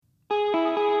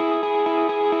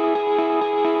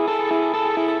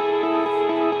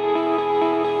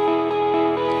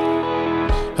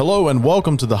Hello and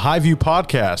welcome to the Highview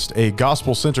Podcast, a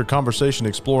gospel-centered conversation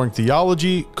exploring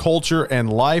theology, culture,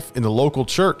 and life in the local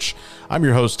church. I'm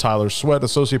your host, Tyler Sweat,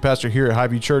 associate pastor here at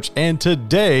Highview Church, and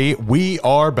today we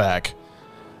are back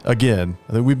again.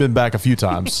 I think we've been back a few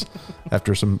times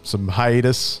after some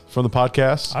hiatus from the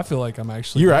podcast. I feel like I'm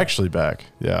actually You're back. actually back,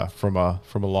 yeah, from a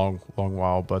long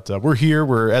while. But we're here.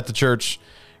 We're at the church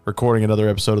recording another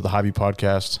episode of the Highview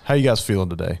Podcast. How you guys feeling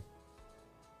today?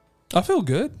 I feel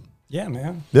good. Yeah,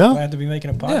 man. Yeah? Glad to be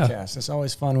making a podcast. It's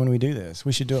always fun when we do this.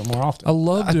 We should do it more often. I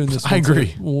love doing this. I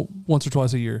agree. Once or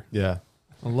twice a year. Yeah.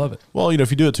 I love it. Well,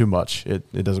 if you do it too much, it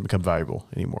doesn't become valuable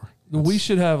anymore. We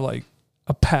should have like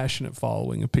a passionate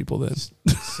following of people that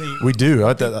See, We do.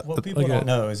 what people like don't it.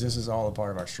 know is this is all a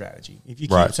part of our strategy. If you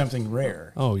keep Right. something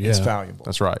rare, Oh, it's yeah. valuable.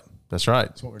 That's right. That's right.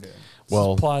 That's what we're doing.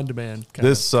 Well, supply and demand. kind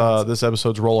this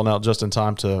episode's rolling out just in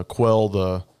time to quell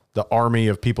the army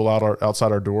of people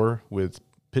outside our door with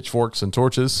pitchforks and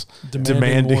torches,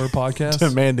 demanding more podcasts.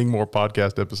 demanding more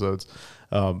podcast episodes.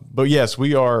 But yes,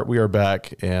 we are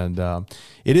back, and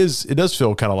it does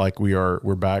feel kind of like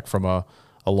we're back from a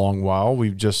long while.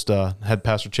 We've just had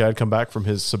Pastor Chad come back from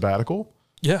his sabbatical.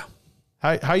 Yeah.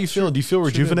 How you feeling? Do you feel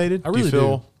rejuvenated? I really do you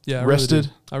feel do. Yeah,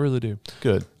 rested? I really do.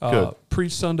 Good. Good.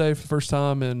 Preached Sunday for the first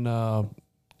time in a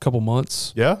couple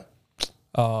months. Yeah.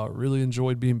 Really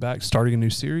enjoyed being back, starting a new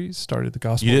series, started the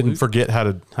Gospel You of didn't Luke. forget how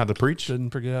to preach?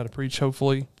 Didn't forget how to preach,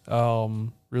 hopefully.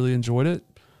 Really enjoyed it.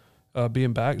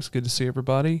 Being back, it's good to see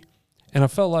everybody. And I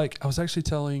felt like I was actually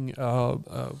telling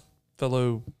a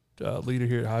fellow leader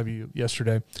here at Highview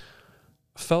yesterday,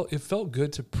 it felt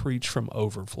good to preach from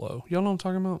overflow. Y'all know what I'm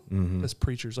talking about? Mm-hmm. As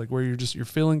preachers, like where you're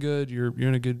feeling good, you're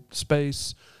in a good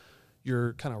space,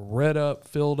 you're kind of read up,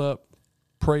 filled up,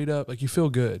 prayed up, like you feel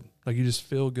good. Like you just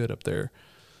feel good up there.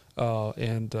 So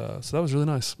that was really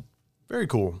nice. Very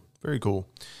cool. Very cool.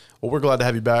 Well, we're glad to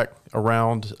have you back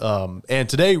around. And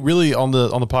today, really on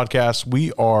the podcast,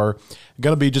 we are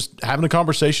going to be just having a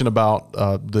conversation about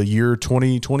the year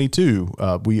 2022.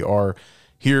 We are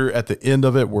here at the end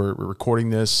of it. We're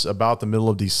recording this about the middle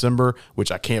of December,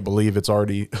 which I can't believe it's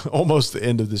already almost the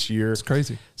end of this year. It's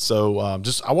crazy. So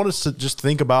I want us to just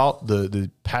think about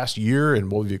the past year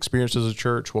and what we've experienced as a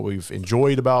church, what we've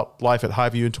enjoyed about life at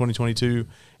Highview in 2022,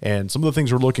 and some of the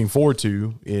things we're looking forward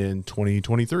to in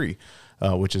 2023,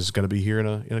 which is going to be here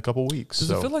in a couple of weeks. Does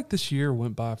it feel like this year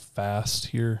went by fast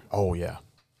here? Oh yeah,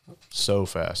 so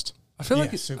fast. I feel Yeah,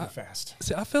 like super fast.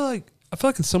 See, I feel like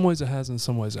in some ways it has, in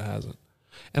some ways it hasn't.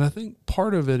 And I think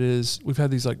part of it is we've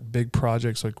had these like big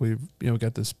projects, like we've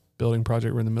got this building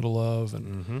project we're in the middle of,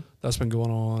 and that's been going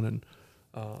on, and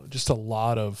just a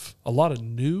lot of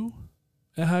new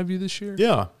at Highview this year.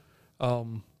 Yeah.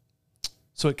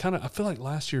 So it kind of, I feel like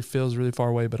last year feels really far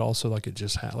away, but also like it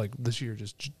just like this year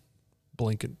just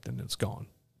blink and it's gone.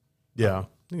 Yeah, I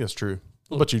think that's true.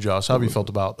 What about you, Josh? How have you felt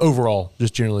about overall,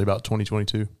 just generally about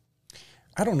 2022?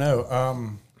 I don't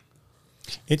know.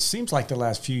 It seems like the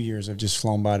last few years have just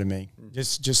flown by to me.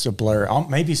 Just a blur.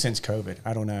 Maybe since COVID.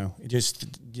 I don't know.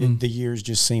 The years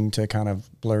just seem to kind of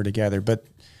blur together. But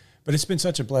it's been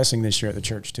such a blessing this year at the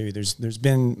church too. There's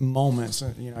been moments,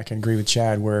 I can agree with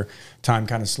Chad, where time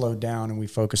kind of slowed down and we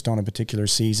focused on a particular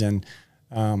season.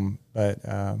 But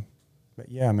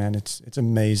yeah, man, it's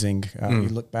amazing. You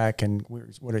look back and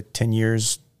we're 10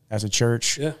 years as a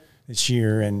church. Yeah. This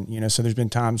year, and so there's been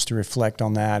times to reflect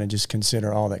on that and just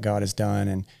consider all that God has done.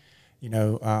 And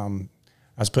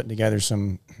I was putting together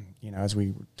some, as we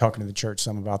were talking to the church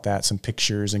some about that, some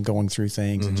pictures and going through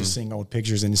things and just seeing old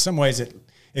pictures. And in some ways, it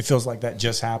feels like that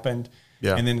just happened.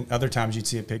 Yeah. And then other times you'd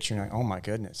see a picture and you're like, oh my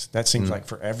goodness, that seems like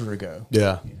forever ago.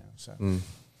 Yeah.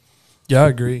 Yeah, I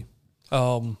agree.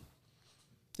 In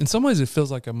some ways, it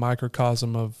feels like a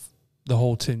microcosm of the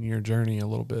whole 10-year journey a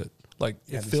little bit. Like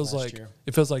it feels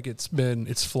like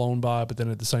it's flown by, but then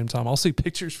at the same time, I'll see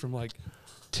pictures from like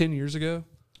 10 years ago.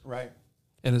 Right.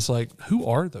 And it's like, who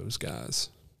are those guys?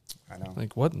 I know.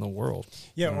 Like, what in the world?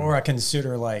 Yeah. Or I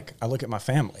consider I look at my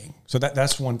family. So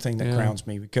that's one thing that grounds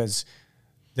me, because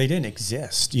they didn't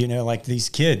exist, like these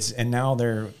kids, and now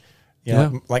they're,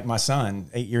 like my son,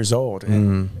 8 years old,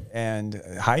 and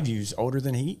Highview's older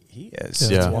than he is.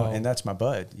 Yeah. And that's my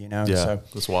bud, Yeah, So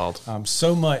that's wild.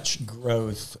 So much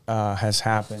growth has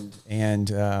happened, and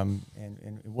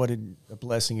what a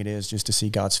blessing it is just to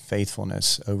see God's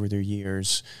faithfulness over the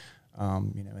years,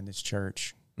 in this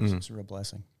church. It's a real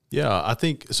blessing. Yeah, I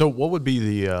think so. What would be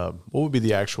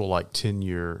the actual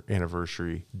 10-year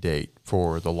anniversary date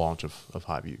for the launch of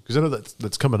Highview? Because I know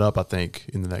that's coming up, I think,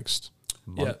 in the next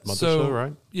month or so,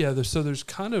 right? Yeah, there's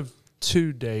kind of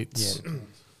two dates.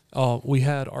 We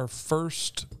had our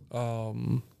first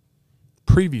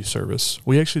preview service.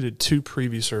 We actually did 2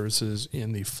 preview services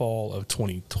in the fall of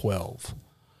 2012.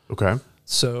 Okay.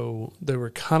 So they were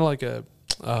kind of like a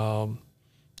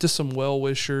just some well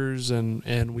wishers,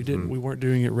 and we weren't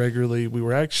doing it regularly. We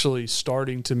were actually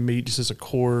starting to meet just as a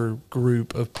core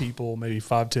group of people, maybe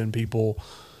 5-10 people,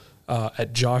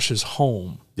 at Josh's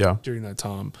home. Yeah. During that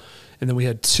time, and then we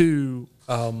had 2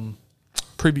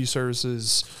 preview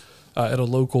services at a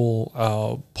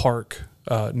local park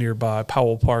nearby,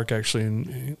 Powell Park,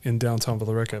 actually in downtown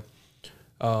Villa Rica.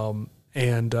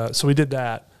 So we did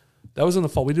that. That was in the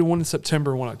fall. We did one in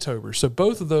September, one in October. So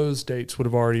both of those dates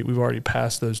we've already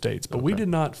passed those dates. But we did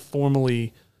not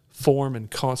formally form and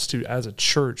constitute as a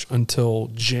church until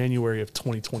January of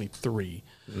 2023.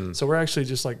 So we're actually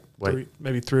just like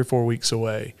maybe 3 or 4 weeks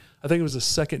away. I think it was the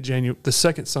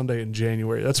second Sunday in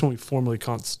January. That's when we formally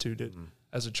constituted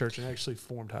as a church and actually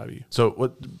formed Highview.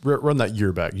 So run that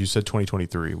year back. You said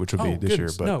 2023, which would be this year,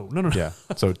 but no. Yeah.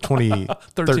 So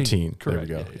 2013. Correct.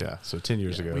 There we go. Yeah. So 10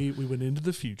 years ago. We went into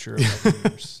the future.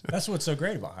 11 years. That's what's so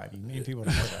great about Highview. Many people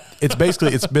don't know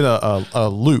that. It's been a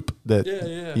loop that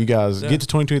you guys get to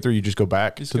 2023. You just go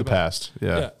back to the past.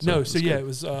 Yeah. It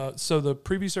was so the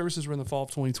preview services were in the fall of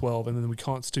 2012, and then we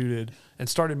constituted and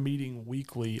started meeting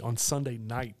weekly on Sunday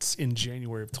nights in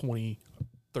January of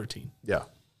 2013. Yeah.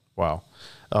 Wow.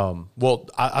 Well,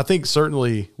 I think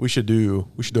certainly we should do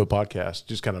a podcast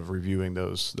just kind of reviewing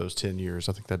those 10 years.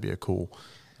 I think that'd be a cool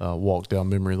walk down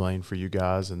memory lane for you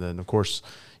guys. And then, of course,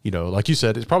 like you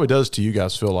said, it probably does to you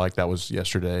guys feel like that was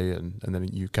yesterday, and then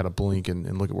you kind of blink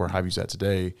and look at where Highview's at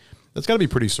today. That's got to be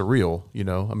pretty surreal.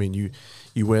 I mean,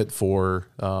 you went for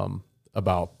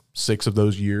about 6 of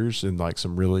those years in like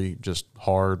some really just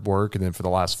hard work, and then for the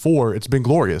last 4, it's been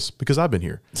glorious because I've been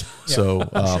here. So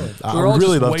we're all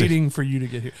really just waiting for you to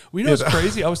get here. We know it's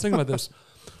crazy. I was thinking about this.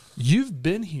 You've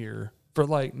been here for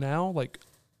like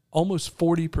almost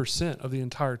 40% of the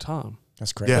entire time.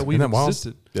 That's crazy. Yeah, that we've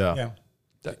existed. Yeah.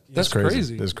 That's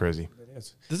crazy. It's crazy. It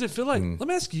is. Does it feel like? Let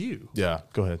me ask you. Yeah.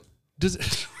 Go ahead.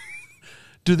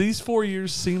 Do these 4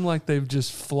 years seem like they've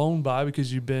just flown by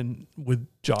because you've been with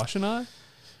Josh and I?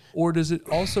 Or does it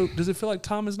feel like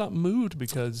time has not moved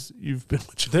because you've been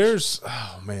with Josh? It's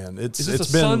been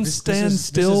been stand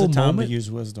still this is a time moment? to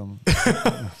use wisdom.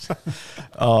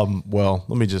 Well,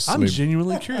 I'm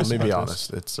genuinely curious. Let me be about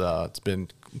honest. It's been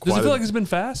quite. Does it feel like it's been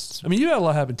fast? I mean, you had a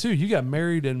lot happen too. You got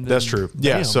married and That's true.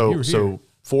 Yeah. Bam, So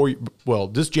 4. Well,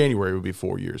 this January would be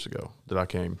 4 years ago that I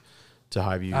came to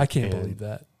Highview. I can't believe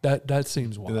that. That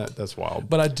seems wild. That's wild.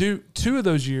 But I do. 2 of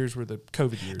those years were the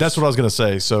COVID years. That's what I was going to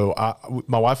say. So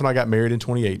my wife and I got married in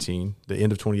 2018, the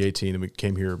end of 2018, and we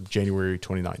came here January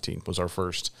 2019 was our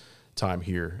first time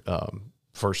here.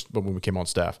 When we came on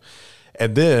staff,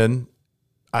 and then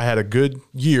I had a good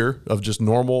year of just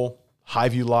normal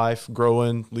Highview life,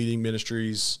 growing, leading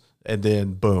ministries, and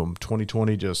then boom,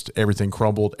 2020, just everything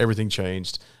crumbled, everything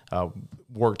changed.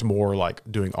 Worked more like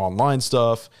doing online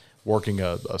stuff. Working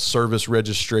a service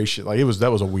registration,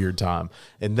 that was a weird time,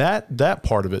 and that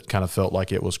part of it kind of felt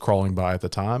like it was crawling by at the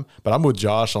time. But I'm with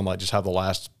Josh on like just how the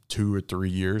last 2 or 3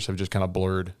 years have just kind of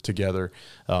blurred together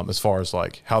as far as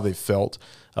like how they felt.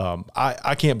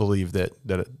 I can't believe that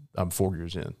I'm 4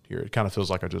 years in here. It kind of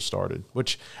feels like I just started,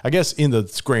 which I guess in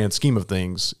the grand scheme of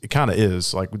things, it kind of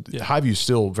is. Like Highview's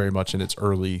still very much in its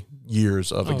early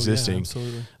years of existing,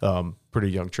 pretty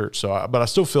young church. So, but I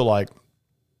still feel like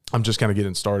I'm just kind of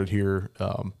getting started here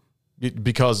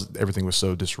because everything was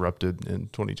so disrupted in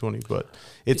 2020. But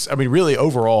really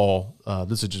overall,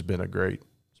 this has just been a great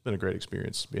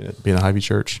experience being a Highview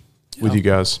church with you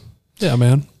guys. Yeah,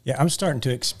 man. Yeah, I'm starting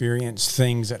to experience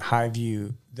things at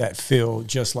Highview that feel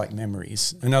just like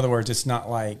memories. In other words, it's not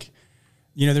like,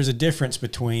 there's a difference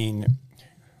between,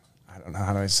 I don't know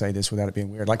how do I say this without it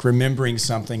being weird, like remembering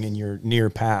something in your near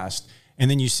past, and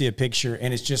then you see a picture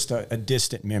and it's just a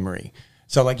distant memory.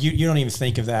 So like you don't even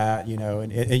think of that,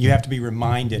 and you have to be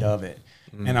reminded of it.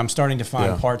 And I'm starting to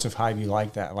find parts of Highview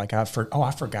like that. Like I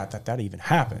forgot that even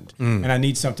happened, and I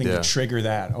need something to trigger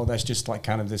that. Oh, that's just like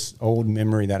kind of this old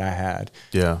memory that I had.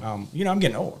 Yeah. I'm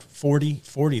getting old, 40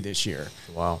 this year.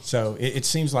 Wow. So it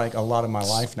seems like a lot of my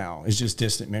life now is just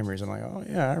distant memories. I'm like, oh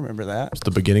yeah, I remember that. It's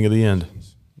the beginning of the end.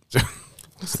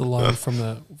 It's the line from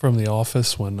the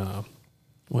Office when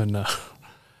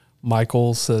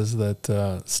Michael says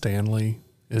that Stanley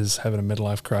is having a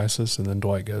midlife crisis, and then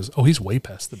Dwight goes, "Oh, he's way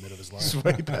past the mid of his life." He's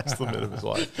way past the mid of his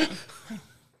life.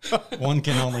 One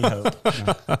can only hope.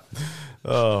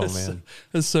 Oh man,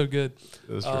 that's so good.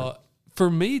 That's true. For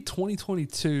me,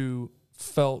 2022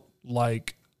 felt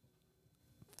like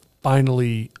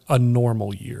finally a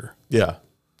normal year. Yeah.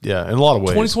 Yeah, in a lot of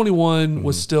ways. 2021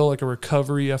 was still like a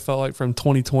recovery, I felt like, from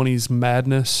 2020's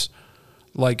madness.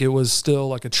 Like it was still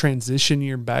like a transition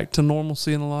year back to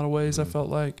normalcy in a lot of ways, I felt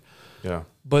like. Yeah.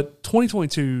 But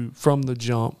 2022 from the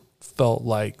jump felt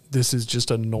like this is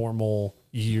just a normal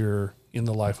year in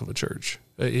the life of a church.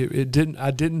 I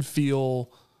didn't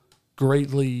feel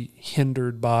greatly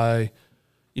hindered by,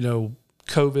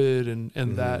 COVID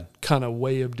and that kind of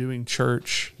way of doing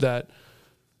church that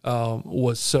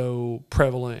was so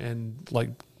prevalent and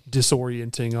like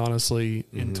disorienting, honestly,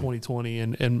 in 2020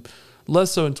 and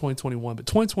less so in 2021. But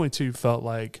 2022 felt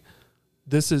like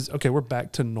this is, okay, we're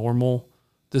back to normal.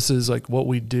 This is like what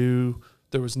we do.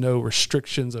 There was no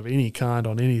restrictions of any kind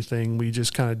on anything. We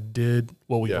just kind of did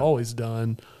what we've always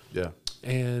done. Yeah.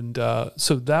 And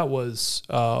so that was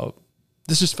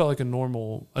this just felt like a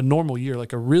normal year,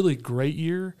 like a really great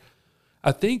year.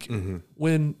 I think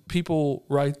when people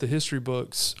write the history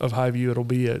books of Highview, it'll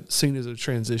be seen as a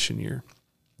transition year.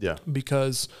 Yeah.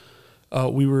 Because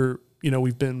we've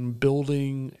been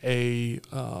building the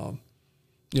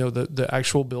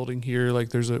actual building here.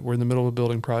 Like we're in the middle of a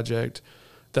building project.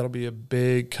 That'll be a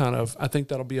big I think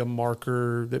that'll be a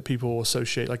marker that people will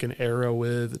associate like an arrow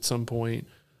with at some point.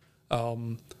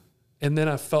 And then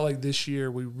I felt like this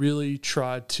year we really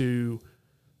tried to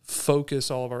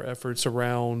focus all of our efforts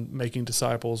around making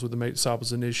disciples with the Make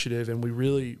Disciples initiative. And we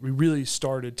really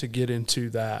started to get into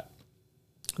that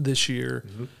this year.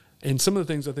 Mm-hmm. And some of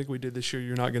the things I think we did this year,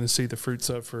 you're not going to see the fruits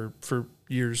of for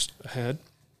years ahead.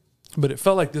 But it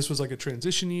felt like this was like a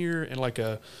transition year and like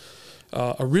a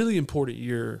really important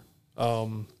year.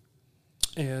 And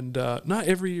not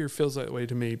every year feels that way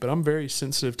to me, but I'm very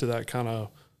sensitive to that kind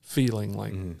of feeling,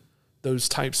 like those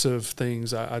types of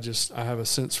things. I have a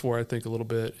sense for, I think, a little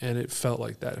bit, and it felt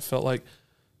like that. It felt like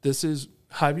this is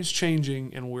Highview's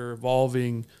changing and we're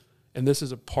evolving, and this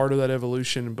is a part of that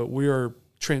evolution, but we are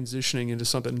transitioning into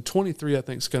something. And 23, I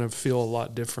think, is going to feel a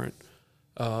lot different.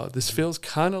 This feels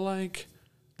kind of like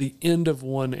the end of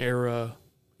one era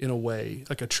in a way,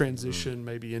 like a transition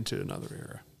maybe into another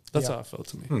era. That's how it felt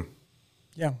to me.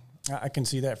 Yeah, I can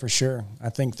see that for sure. I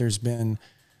think there's been,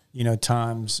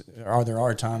 times, or there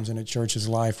are times in a church's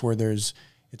life where it's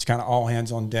kind of all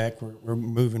hands on deck. We're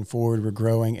moving forward, we're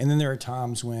growing. And then there are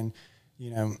times when,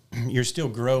 you're still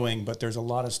growing, but there's a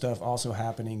lot of stuff also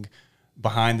happening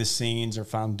behind the scenes or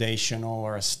foundational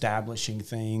or establishing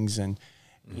things. And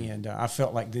I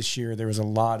felt like this year there was a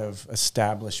lot of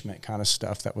establishment kind of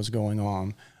stuff that was going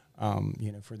on,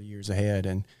 for the years ahead.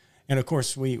 And of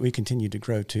course we continued to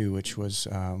grow too, which was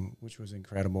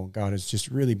incredible. God has just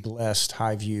really blessed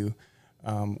Highview,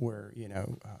 where,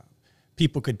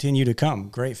 people continue to come,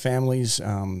 great families,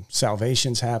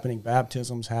 salvations happening,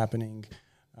 baptisms happening,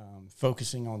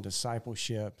 focusing on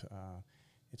discipleship.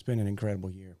 It's been an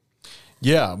incredible year.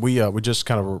 Yeah, we just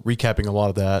kind of recapping a lot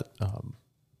of that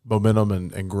momentum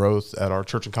and growth at our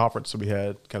church and conference that we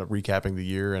had, kind of recapping the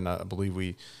year. And I believe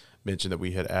we mentioned that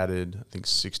we had added, I think,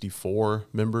 64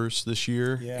 members this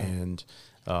year. Yeah. And,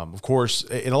 of course,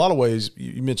 in a lot of ways,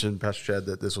 you mentioned, Pastor Chad,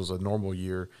 that this was a normal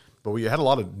year, but we had a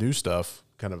lot of new stuff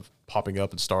kind of popping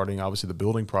up and starting. Obviously, the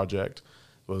building project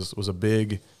was a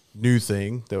big new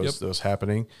thing that was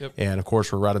happening. Yep. And of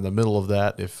course, we're right in the middle of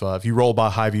that. If you roll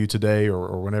by Highview today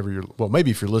or whenever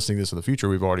maybe if you're listening to this in the future,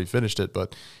 we've already finished it.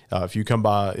 But if you come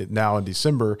by it now in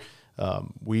December,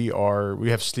 we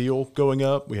have steel going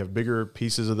up. We have bigger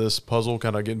pieces of this puzzle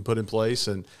kind of getting put in place,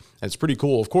 and it's pretty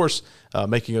cool. Of course,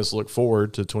 making us look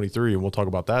forward to 23, and we'll talk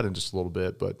about that in just a little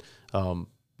bit. But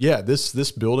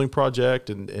this building project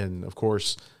and of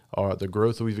course, the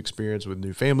growth that we've experienced with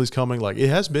new families coming, like it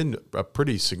has been a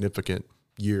pretty significant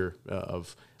year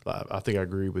I think I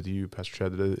agree with you, Pastor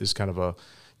Chad, that it is kind of a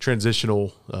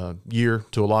transitional year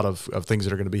to a lot of things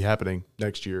that are going to be happening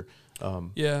next year.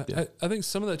 I think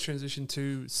some of that transition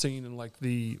too, seen in like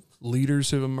the leaders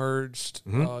who've emerged,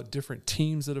 different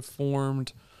teams that have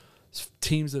formed,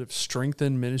 teams that have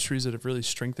strengthened, ministries that have really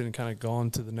strengthened and kind of gone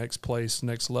to the next place,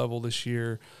 next level this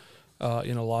year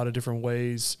in a lot of different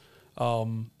ways.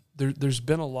 There's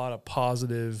been a lot of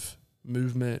positive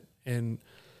movement and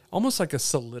almost like a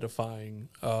solidifying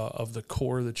of the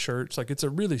core of the church. Like it's a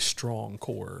really strong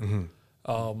core.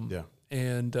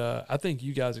 And I think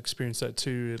you guys experienced that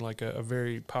too in like a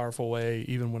very powerful way.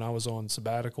 Even when I was on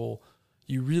sabbatical,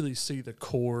 you really see the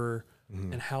core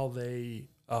and how they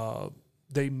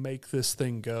make this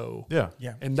thing go. Yeah.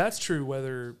 And that's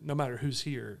true no matter who's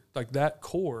here. Like that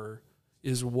core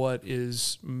is what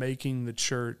is making the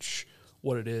church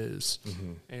what it is.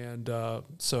 And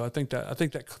so I think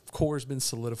that core has been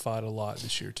solidified a lot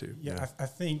this year too. Yeah, I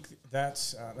think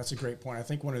that's a great point. I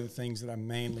think one of the things that I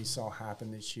mainly saw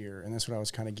happen this year, and that's what I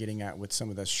was kind of getting at with some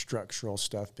of the structural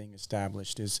stuff being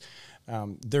established, is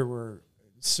there were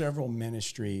several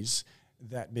ministries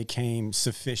that became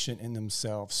sufficient in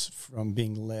themselves from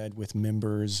being led with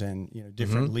members and, you know,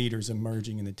 different leaders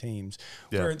emerging in the teams.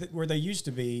 Yeah. Where they used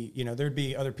to be, you know, there'd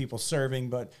be other people serving,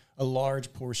 but a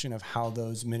large portion of how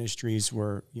those ministries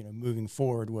were, you know, moving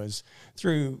forward was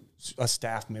through a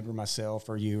staff member, myself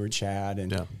or you or Chad.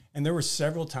 And there were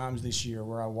several times this year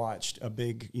where I watched a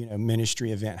big, you know,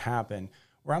 ministry event happen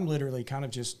where I'm literally kind of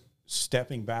just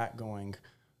stepping back going,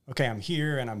 okay, I'm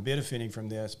here and I'm benefiting from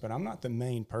this, but I'm not the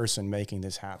main person making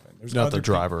this happen. There's not the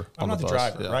driver. I'm not the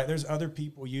driver, right? There's other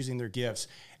people using their gifts.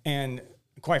 And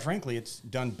quite frankly, it's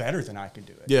done better than I could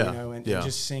do it. Yeah. You know, and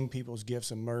just seeing people's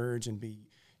gifts emerge and be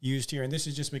used here. And this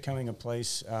is just becoming a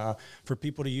place for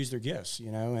people to use their gifts,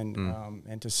 you know,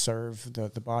 and to serve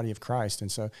the body of Christ. And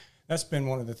so that's been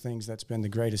one of the things that's been the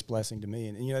greatest blessing to me.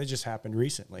 And you know, it just happened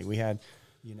recently. We had,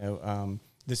 you know,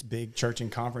 this big church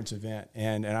and conference event.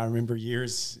 And I remember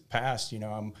years past, you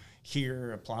know, I'm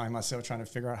here applying myself, trying to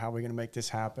figure out how we're going to make this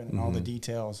happen and all the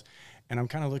details. And I'm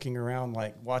kind of looking around,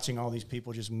 like watching all these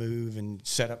people just move and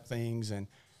set up things. And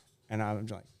I'm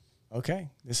like, okay,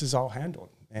 this is all handled.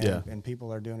 And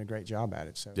people are doing a great job at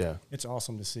it. So it's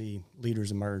awesome to see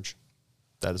leaders emerge.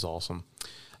 That is awesome.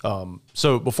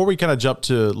 So before we kind of jump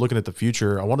to looking at the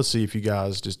future, I want to see if you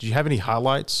guys do you have any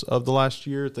highlights of the last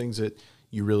year, things that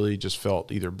you really just felt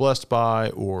either blessed by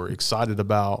or excited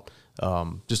about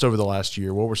just over the last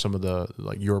year? What were some of the,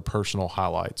 like, your personal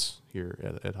highlights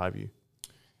here at Highview?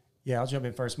 Yeah, I'll jump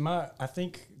in first. I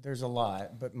think there's a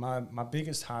lot, but my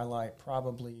biggest highlight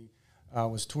probably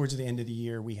was towards the end of the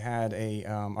year. We had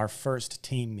our first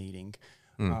team meeting,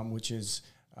 which is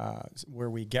where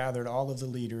we gathered all of the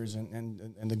leaders,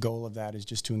 and the goal of that is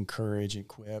just to encourage,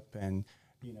 equip, and,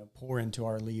 you know, pour into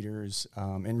our leaders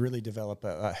and really develop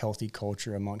a healthy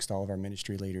culture amongst all of our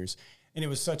ministry leaders. And it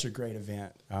was such a great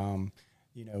event.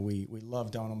 You know, we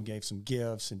loved on them, gave some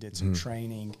gifts and did some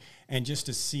training. And just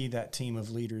to see that team of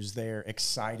leaders there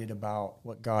excited about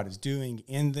what God is doing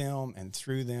in them and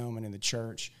through them and in the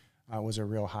church was a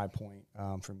real high point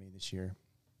for me this year.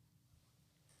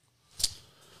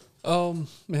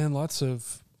 Man, lots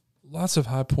of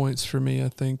high points for me, I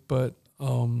think, but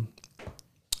I'll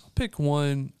pick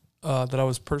one that I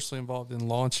was personally involved in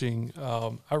launching.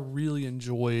 I really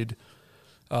enjoyed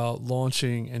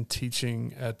launching and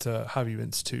teaching at Highview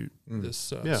Institute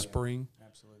this spring.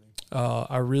 Absolutely.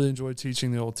 I really enjoyed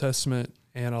teaching the Old Testament,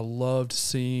 and I loved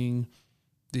seeing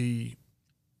the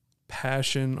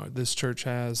passion this church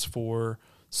has for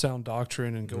sound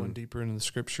doctrine and going deeper into the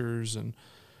scriptures, and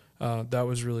that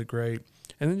was really great.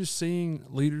 And then just seeing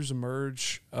leaders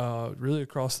emerge really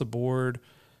across the board,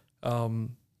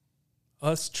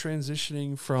 us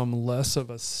transitioning from less of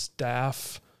a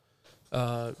staff,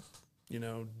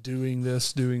 doing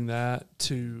this, doing that,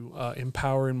 to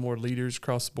empowering more leaders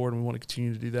across the board, and we want to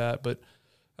continue to do that. But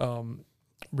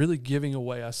really giving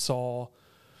away, I saw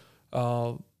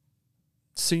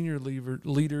senior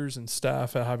leaders and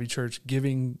staff at Highview Church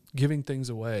giving things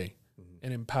away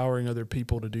and empowering other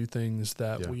people to do things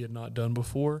that we had not done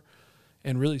before,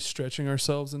 and really stretching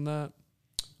ourselves in that.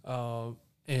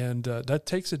 And that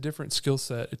takes a different skill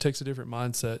set. It takes a different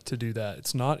mindset to do that.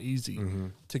 It's not easy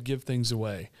to give things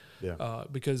away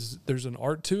because there's an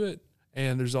art to it,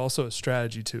 and there's also a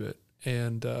strategy to it.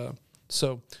 And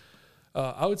so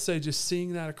I would say just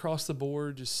seeing that across the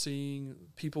board, just seeing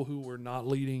people who were not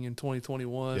leading in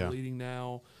 2021 leading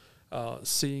now,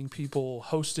 seeing people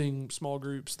hosting small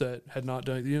groups that had not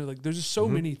done it. Like there's just so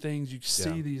many things. You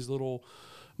see these little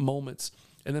moments.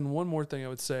 And then one more thing I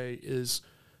would say is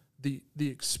the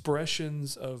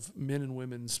expressions of men and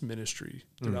women's ministry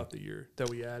throughout the year that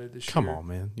we added this year. Come on,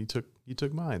 man. You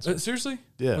took mine. So. Seriously?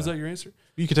 Yeah. Was that your answer?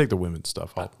 You can take the women's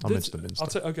stuff. I'll mention the men's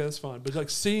stuff. Okay, that's fine. But like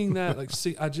seeing that,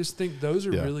 I just think those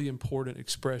are really important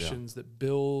expressions that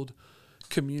build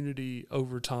community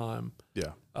over time.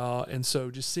 Yeah. And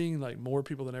so just seeing like more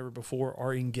people than ever before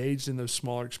are engaged in those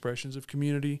smaller expressions of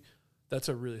community, that's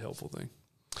a really helpful thing.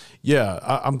 Yeah,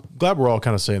 I'm glad we're all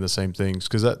kind of saying the same things,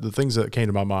 because the things that came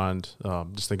to my mind,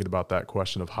 just thinking about that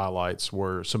question of highlights,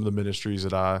 were some of the ministries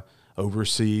that I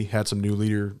oversee had some new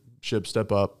leadership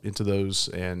step up into those,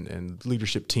 and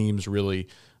leadership teams really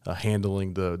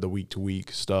handling the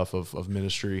week-to-week stuff of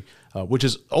ministry, which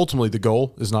is ultimately the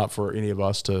goal, is not for any of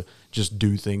us to just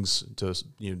do things to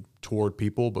toward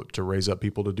people, but to raise up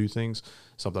people to do things.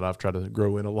 Something I've tried to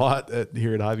grow in a lot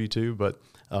here at Highview too. But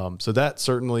so that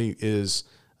certainly is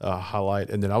highlight.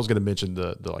 And then I was going to mention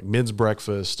the like men's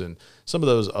breakfast and some of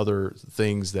those other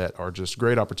things that are just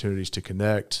great opportunities to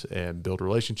connect and build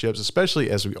relationships, especially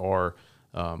as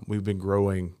we've been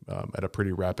growing at a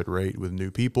pretty rapid rate with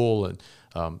new people. And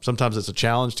sometimes it's a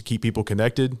challenge to keep people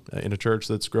connected in a church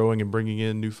that's growing and bringing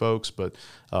in new folks. But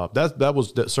that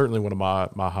was certainly one of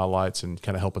my highlights and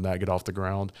kind of helping that get off the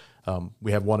ground.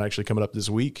 We have one actually coming up this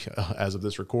week as of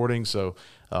this recording. So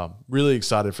really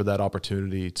excited for that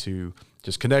opportunity to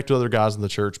just connect with other guys in the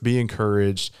church, be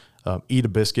encouraged, eat a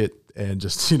biscuit, and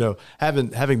just,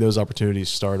 having those opportunities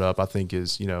start up, I think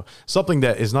is, something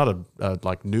that is not a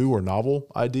like new or novel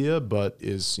idea, but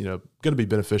is, going to be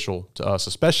beneficial to us,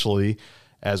 especially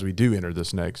as we do enter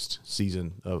this next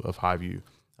season of Highview.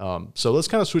 So let's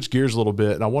kind of switch gears a little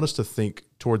bit, and I want us to think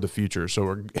toward the future. So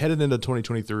we're headed into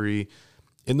 2023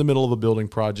 in the middle of a building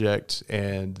project,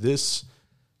 and this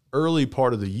early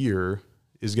part of the year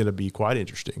is going to be quite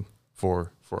interesting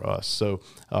for us. So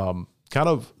kind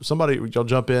of somebody, y'all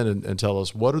jump in and tell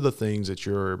us, what are the things that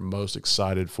you're most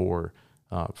excited for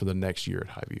the next year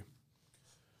at Highview?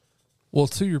 Well,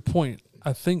 to your point,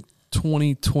 I think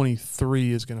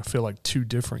 2023 is going to feel like two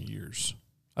different years.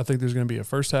 I think there's going to be a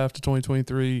first half to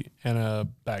 2023 and a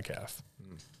back half.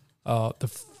 The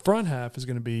front half is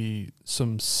going to be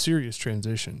some serious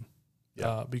transition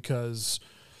because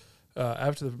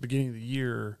after the beginning of the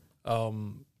year,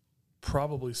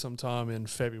 probably sometime in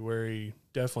February,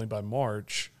 definitely by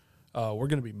March, we're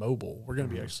going to be mobile. We're going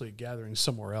to be actually gathering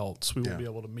somewhere else. We won't be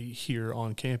able to meet here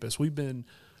on campus.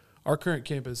 Our current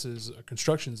campus is a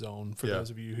construction zone for those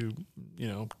of you who,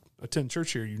 attend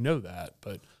church here, that.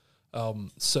 But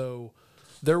so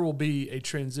there will be a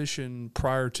transition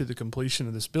prior to the completion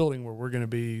of this building where we're going to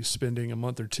be spending a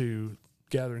month or two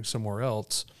gathering somewhere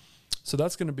else. So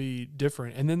that's going to be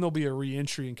different. And then there'll be a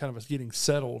reentry and kind of a getting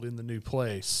settled in the new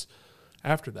place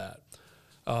after that,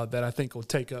 that I think will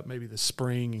take up maybe the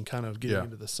spring and kind of getting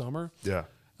into the summer. Yeah.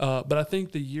 But I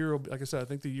think the year, like I said, I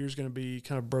think the year is going to be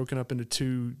kind of broken up into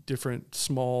two different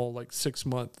small, like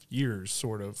 6-month years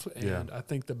sort of. And I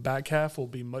think the back half will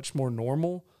be much more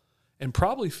normal and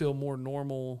probably feel more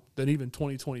normal than even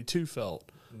 2022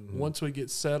 felt. Once we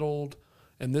get settled,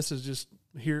 and this is just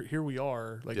here we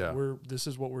are. Like this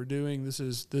is what we're doing. This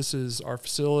is our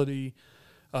facility.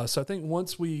 So I think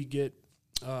once we get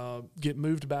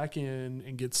moved back in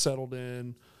and get settled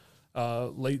in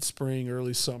late spring,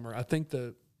 early summer, I think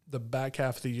the back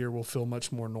half of the year will feel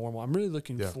much more normal. I'm really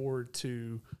looking forward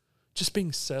to just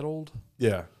being settled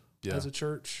as a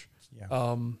church.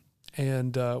 Yeah.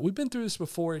 And we've been through this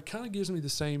before. It kind of gives me the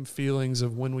same feelings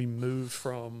of when we moved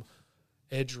from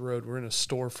Edge Road. We're in a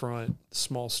storefront,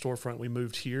 small storefront. We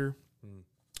moved here.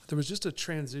 There was just a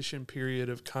transition period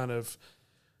of kind of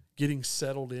getting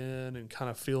settled in and kind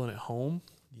of feeling at home.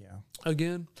 Yeah.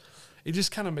 Again, it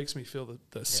just kind of makes me feel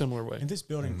the similar way. And this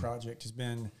building project has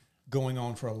been going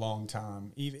on for a long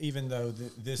time, even though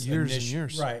this years and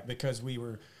years, right? Because we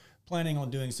were planning on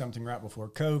doing something right before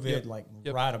COVID,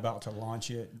 right about to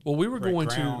launch it. Well, we were going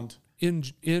to in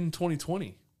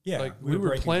 2020. Yeah, like we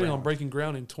were planning on breaking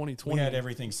ground in 2020. We had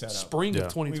everything set up. Spring of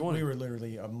 2020. We were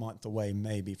literally a month away,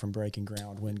 maybe, from breaking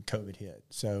ground when COVID hit.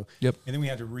 So, and then we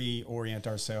had to reorient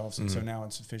ourselves, and so now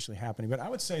it's officially happening. But I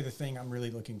would say the thing I'm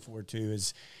really looking forward to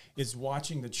is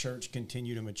watching the church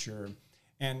continue to mature.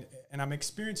 And I'm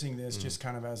experiencing this just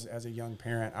kind of as a young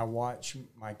parent. I watch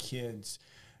my kids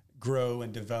grow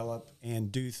and develop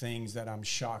and do things that I'm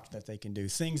shocked that they can do.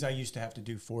 Things I used to have to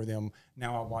do for them,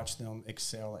 now I watch them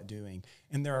excel at doing.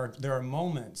 And there are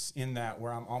moments in that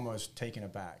where I'm almost taken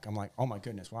aback. I'm like, oh my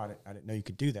goodness, wow, I didn't know you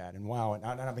could do that. And wow, and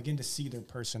I begin to see their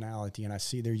personality and I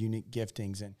see their unique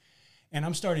giftings. And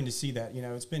I'm starting to see that,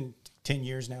 it's been 10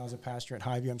 years now as a pastor at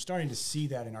Highview. I'm starting to see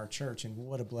that in our church, and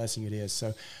what a blessing it is.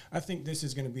 So I think this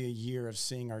is going to be a year of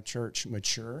seeing our church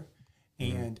mature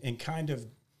and kind of,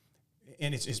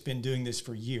 and it's been doing this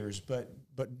for years, but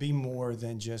be more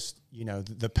than just,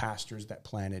 the pastors that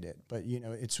planted it. But,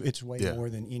 it's way more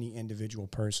than any individual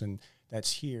person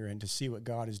that's here. And to see what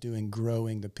God is doing,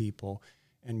 growing the people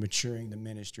and maturing the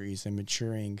ministries and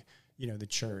maturing, the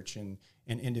church and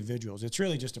individuals. It's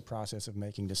really just a process of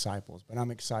making disciples. But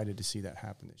I'm excited to see that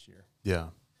happen this year. Yeah.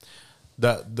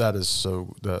 That is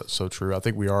so true. I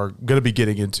think we are going to be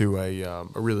getting into a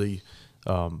really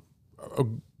a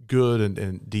good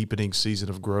and deepening season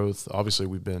of growth. Obviously,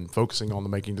 we've been focusing on the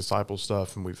making disciples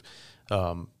stuff, and we've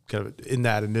kind of in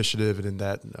that initiative and in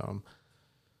that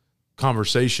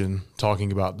conversation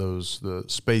talking about the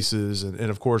spaces, and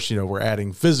of course, we're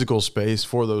adding physical space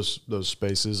for those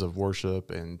spaces of worship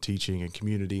and teaching and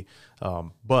community.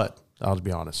 But I'll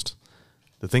be honest,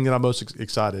 the thing that I'm most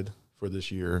excited for this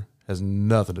year has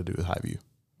nothing to do with Highview.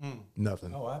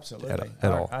 Nothing. Oh, absolutely.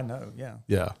 At all. I know. Yeah.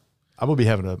 Yeah. I'm going to be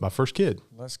having my first kid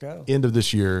Let's go. end of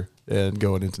this year and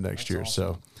going into next year.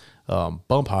 awesome. So,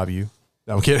 bump Highview.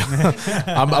 No, I'm kidding.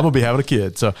 I'm going to be having a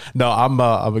kid. So no,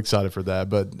 I'm excited for that,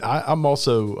 but I'm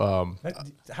also,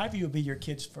 Highview will be your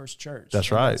kid's first church.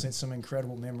 That's right. And some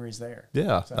incredible memories there.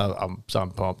 yeah, So-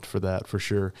 I'm pumped for that for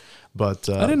sure. But,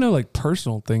 I didn't know like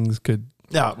personal things could.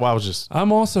 yeah, well, I was just,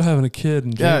 I'm also having a kid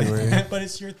in Yeah. January. But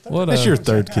it's your third. What it's a- your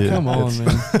third kid. Come on,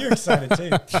 man. You're excited too.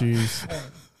 Jeez.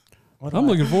 What I'm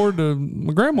about- looking forward to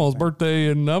my grandma's birthday,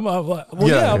 and I'm like, well, Get out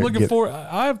yeah, I'm here, looking forward.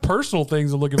 I have personal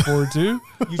things I'm looking forward to.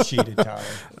 You cheated, Tyler.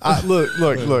 Look.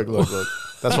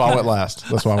 That's why I went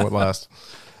last.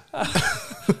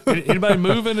 Anybody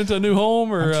moving into a new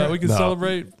home, or we can No.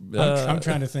 celebrate? I'm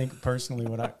trying to think personally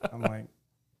what I'm like.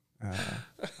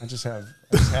 I just have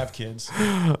kids.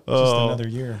 Just another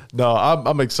year. No,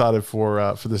 I'm excited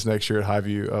for this next year at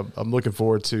Highview. I'm looking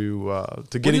forward to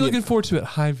What are getting you it looking forward to at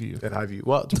Highview? at Highview.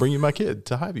 Well, to bring you my kid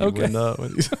to Highview. Okay.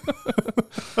 When he's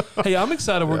Hey, I'm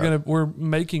excited. Yeah. We're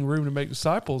making room to make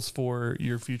disciples for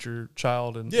your future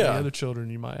child and Yeah. any other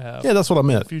children you might have. yeah, that's what I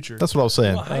meant. Future. That's what I was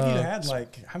saying. Well, Highview had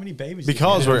like how many babies?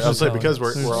 Because did you we're, have? I'll say There's because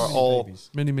we're so many all babies.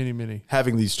 Many.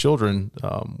 having these children,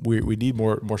 we need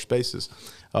more spaces.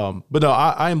 But no,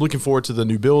 I am looking forward to the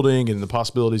new building and the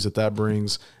possibilities that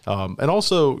brings, and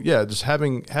also, yeah, just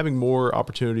having more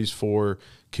opportunities for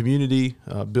community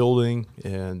building,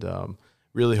 and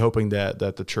really hoping that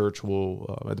the church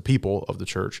will, the people of the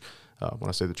church, when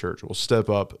I say the church, will step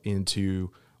up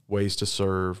into ways to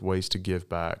serve, ways to give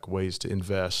back, ways to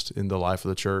invest in the life of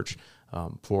the church,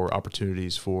 for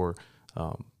opportunities for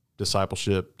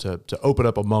discipleship to open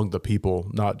up among the people,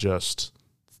 not just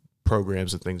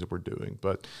programs and things that we're doing,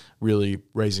 but really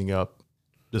raising up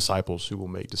disciples who will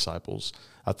make disciples.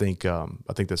 I think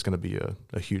that's going to be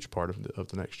a huge part of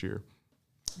the next year.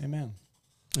 Amen.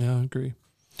 Yeah, I agree.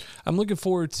 I'm looking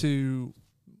forward to,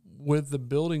 with the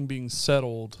building being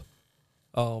settled,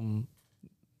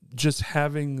 just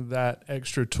having that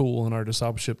extra tool in our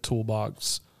discipleship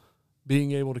toolbox,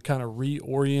 being able to kind of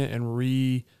reorient and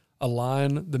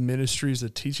realign the ministries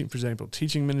of teaching, for example,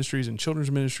 teaching ministries and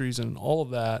children's ministries and all of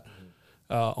that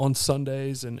on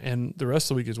Sundays and the rest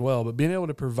of the week as well. But being able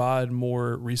to provide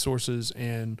more resources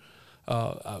and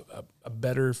a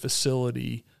better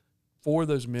facility for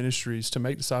those ministries to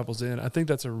make disciples in, I think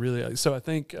that's so I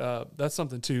think that's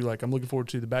something too, like I'm looking forward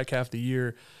to the back half of the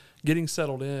year, getting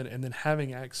settled in and then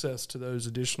having access to those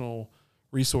additional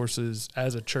resources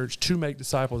as a church to make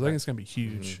disciples. I think it's going to be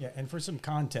huge. Yeah, and for some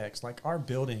context, like our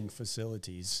building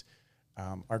facilities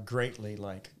are greatly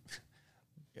like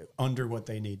under what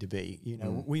they need to be. You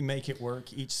know, we make it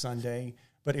work each Sunday,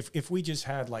 but if we just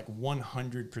had like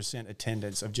 100%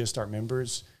 attendance of just our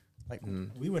members, like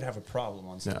we would have a problem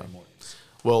on Sunday mornings.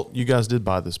 Well, you guys did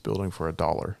buy this building for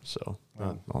 $1, so I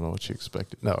don't know what you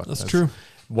expected. No, That's true.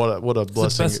 What a It's the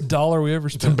blessing! best dollar we ever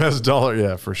The spent. best dollar,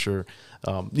 yeah, for sure.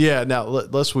 Yeah. Now,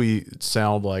 lest we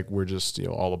sound like we're just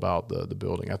all about the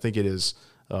building, I think it is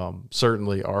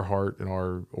certainly our heart and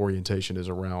our orientation is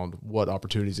around what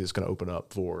opportunities it's going to open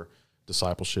up for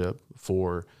discipleship,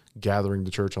 for gathering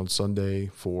the church on Sunday,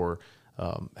 for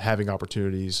having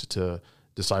opportunities to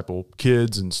disciple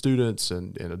kids and students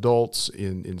and adults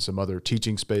in some other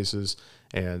teaching spaces,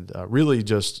 and really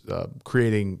just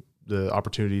creating the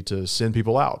opportunity to send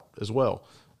people out as well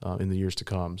in the years to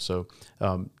come. So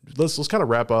let's kind of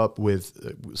wrap up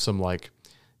with some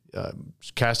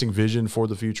casting vision for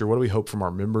the future. What do we hope from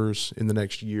our members in the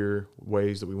next year?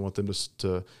 Ways that we want them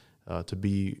to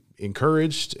be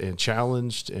encouraged and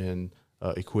challenged and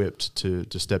equipped to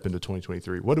step into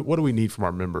 2023. What do we need from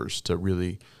our members to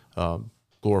really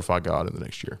glorify God in the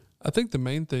next year? I think the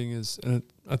main thing is, and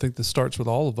I think this starts with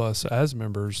all of us as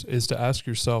members, is to ask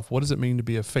yourself, what does it mean to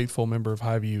be a faithful member of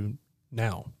Highview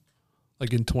now?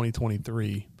 Like in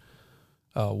 2023,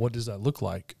 what does that look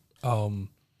like?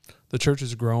 The church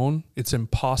has grown. It's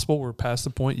impossible. We're past the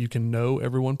point you can know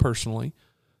everyone personally.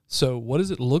 So what does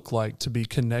it look like to be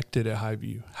connected at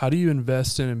Highview? How do you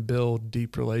invest in and build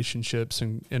deep relationships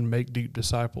and make deep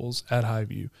disciples at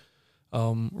Highview?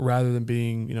 Rather than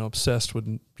being, obsessed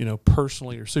with,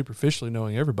 personally or superficially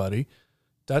knowing everybody.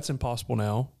 That's impossible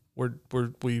now. We're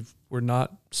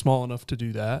not small enough to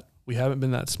do that. We haven't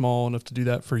been that small enough to do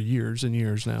that for years and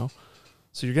years now.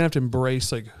 So you're gonna have to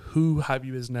embrace like who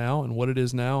Highview is now and what it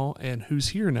is now and who's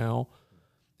here now,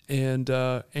 and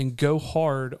go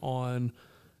hard on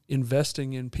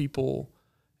investing in people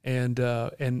and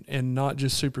not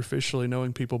just superficially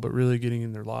knowing people, but really getting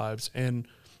in their lives and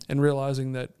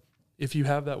realizing that if you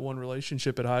have that one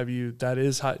relationship at Highview,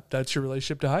 that's your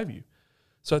relationship to Highview.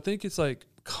 So I think it's like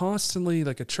constantly,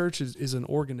 like a church is an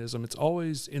organism. It's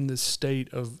always in this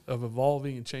state of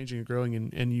evolving and changing and growing,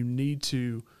 and you need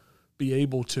to be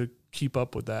able to keep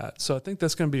up with that. So I think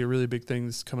that's going to be a really big thing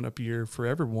this coming up year for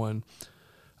everyone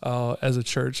as a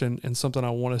church, and something I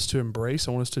want us to embrace.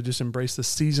 I want us to just embrace the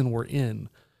season we're in.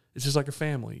 It's just like a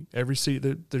family.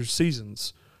 There's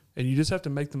seasons, and you just have to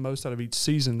make the most out of each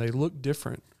season. They look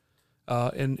different,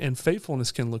 and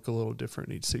faithfulness can look a little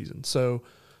different each season. So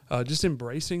just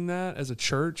embracing that as a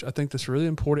church, I think that's really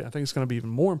important. I think it's going to be even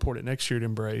more important next year to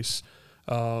embrace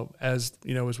as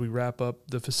we wrap up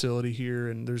the facility here,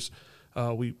 and there's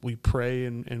we pray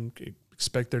and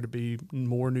expect there to be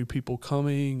more new people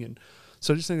coming, and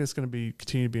so I just think that's going to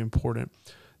continue to be important.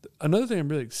 Another thing I'm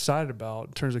really excited about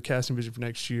in terms of casting vision for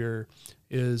next year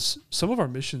is some of our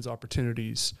missions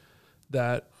opportunities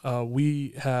that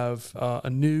we have a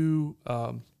new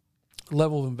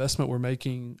level of investment we're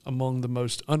making among the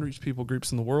most unreached people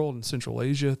groups in the world in Central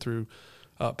Asia through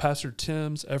Pastor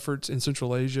Tim's efforts in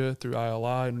Central Asia through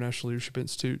ILI, International Leadership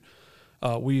Institute.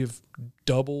 We have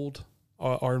doubled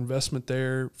our investment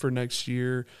there for next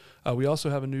year. We also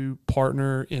have a new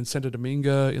partner in Santo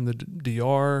Domingo in the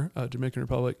DR, Dominican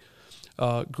Republic,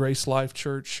 Grace Life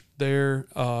Church there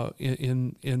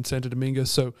in Santo Domingo.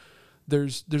 So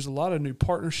there's a lot of new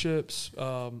partnerships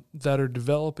that are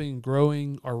developing,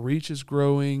 growing. Our reach is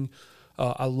growing.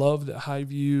 I love that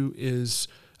Highview is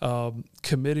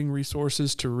committing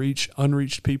resources to reach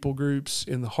unreached people groups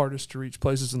in the hardest to reach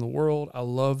places in the world. I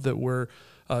love that we're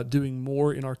doing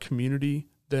more in our community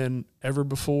than ever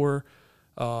before.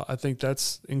 I think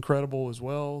that's incredible as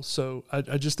well. So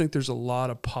I just think there's a lot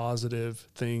of positive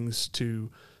things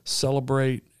to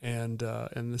celebrate, and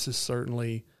this is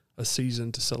certainly a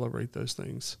season to celebrate those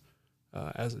things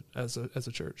as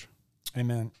a church.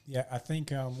 Amen. Yeah, I think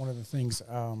one of the things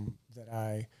that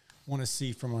I want to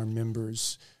see from our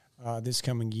members this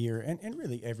coming year, and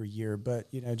really every year,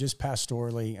 but just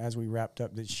pastorally, as we wrapped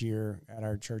up this year at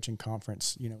our church and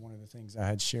conference, one of the things I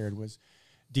had shared was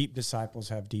deep disciples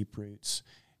have deep roots.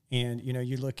 And,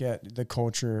 you look at the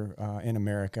culture in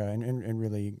America and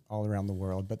really all around the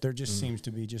world, but there just seems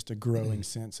to be just a growing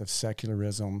sense of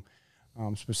secularism,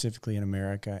 specifically in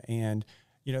America. And,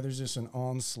 there's just an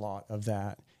onslaught of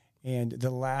that. And the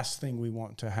last thing we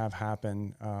want to have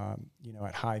happen,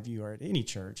 at Highview or at any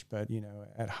church, but,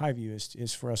 at Highview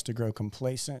is for us to grow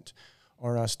complacent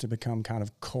or us to become kind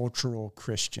of cultural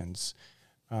Christians.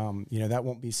 That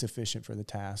won't be sufficient for the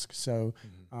task. So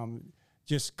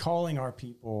just calling our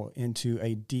people into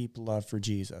a deep love for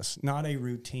Jesus, not a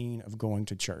routine of going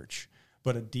to church,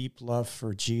 but a deep love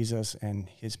for Jesus and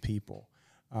his people.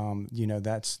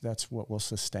 That's what will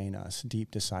sustain us.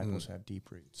 Deep disciples have deep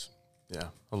roots. Yeah,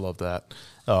 I love that.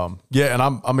 And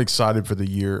I'm excited for the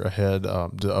year ahead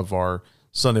of our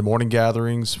Sunday morning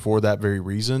gatherings for that very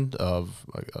reason of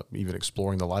even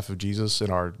exploring the life of Jesus. In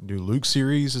our new Luke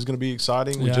series is going to be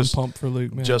exciting. Yeah, I'm pumped for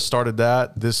Luke, man. Just started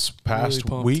that this past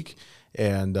week,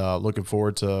 and looking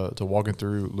forward to walking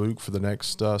through Luke for the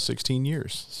next 16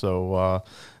 years. So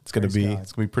it's going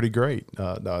to be pretty great.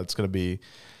 It's going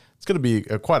to be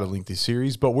quite a lengthy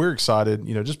series, but we're excited,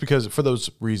 just because for those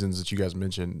reasons that you guys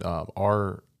mentioned.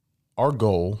 Our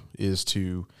goal is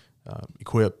to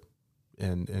equip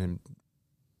and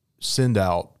send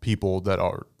out people that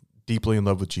are deeply in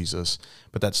love with Jesus,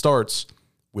 but that starts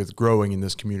with growing in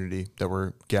this community that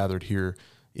we're gathered here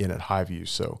in at Highview.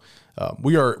 So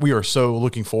we are so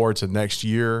looking forward to next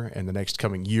year and the next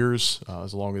coming years,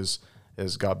 as long as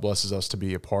God blesses us to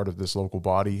be a part of this local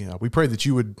body. We pray that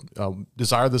you would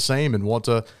desire the same and want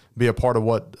to be a part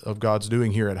of God's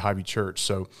doing here at Highview Church.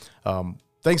 So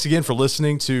thanks again for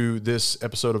listening to this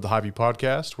episode of the Highview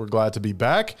Podcast. We're glad to be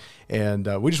back, and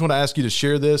we just want to ask you to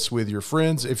share this with your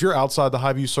friends. If you're outside the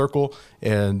Highview circle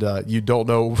and you don't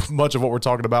know much of what we're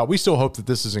talking about, we still hope that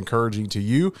this is encouraging to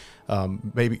you.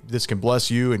 Maybe this can bless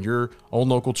you and your own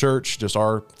local church, just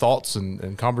our thoughts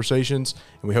and conversations,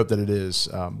 and we hope that it is.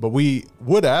 But we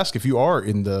would ask, if you are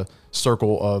in the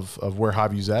circle of where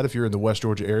Highview's at, if you're in the West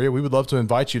Georgia area, we would love to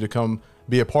invite you to come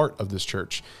be a part of this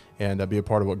church and be a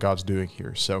part of what God's doing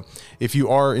here. So if you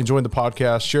are enjoying the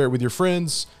podcast, share it with your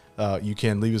friends. You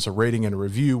can leave us a rating and a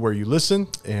review where you listen,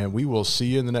 and we will see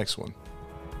you in the next one.